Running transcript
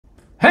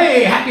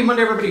Hey, happy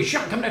Monday, everybody.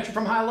 Sean coming at you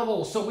from High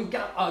Level. So we've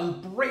got a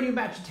brand new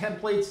batch of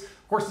templates.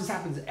 Of course, this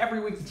happens every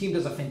week. The team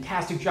does a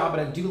fantastic job, but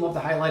I do love to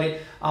highlight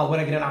it when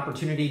I get an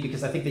opportunity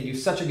because I think they do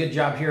such a good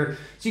job here.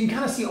 So you can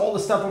kind of see all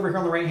the stuff over here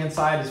on the right-hand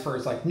side as far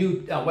as like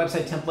new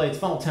website templates,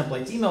 funnel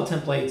templates, email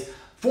templates,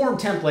 form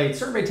templates,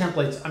 survey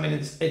templates. I mean,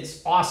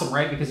 it's awesome,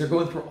 right? Because they're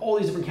going through all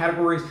these different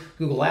categories,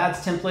 Google Ads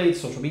templates,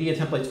 social media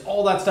templates,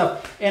 all that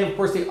stuff. And of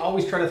course, they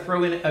always try to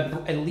throw in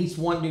at least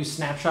one new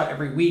snapshot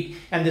every week.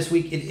 And this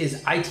week it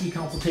is IT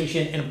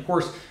consultation. And of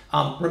course,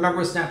 remember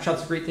with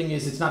snapshots, the great thing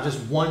is it's not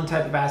just one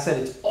type of asset,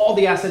 it's all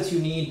the assets you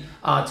need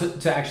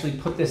to actually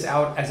put this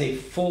out as a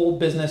full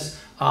business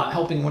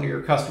helping one of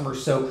your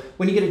customers. So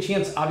when you get a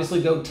chance,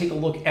 obviously go take a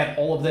look at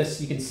all of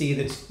this. You can see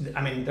that,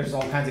 I mean, there's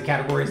all kinds of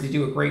categories. They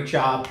do a great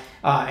job.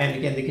 And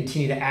again, they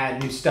continue to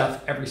add new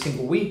stuff every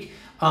single week.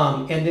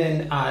 And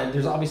then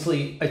there's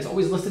obviously, it's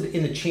always listed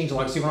in the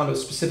changelog. So you want to know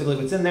specifically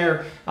what's in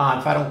there. If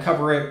I don't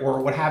cover it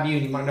or what have you,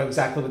 and you want to know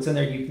exactly what's in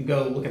there, you can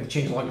go look at the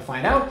changelog to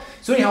find out.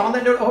 So anyhow, on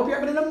that note, I hope you're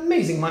having an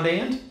amazing Monday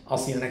and I'll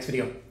see you in the next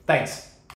video. Thanks.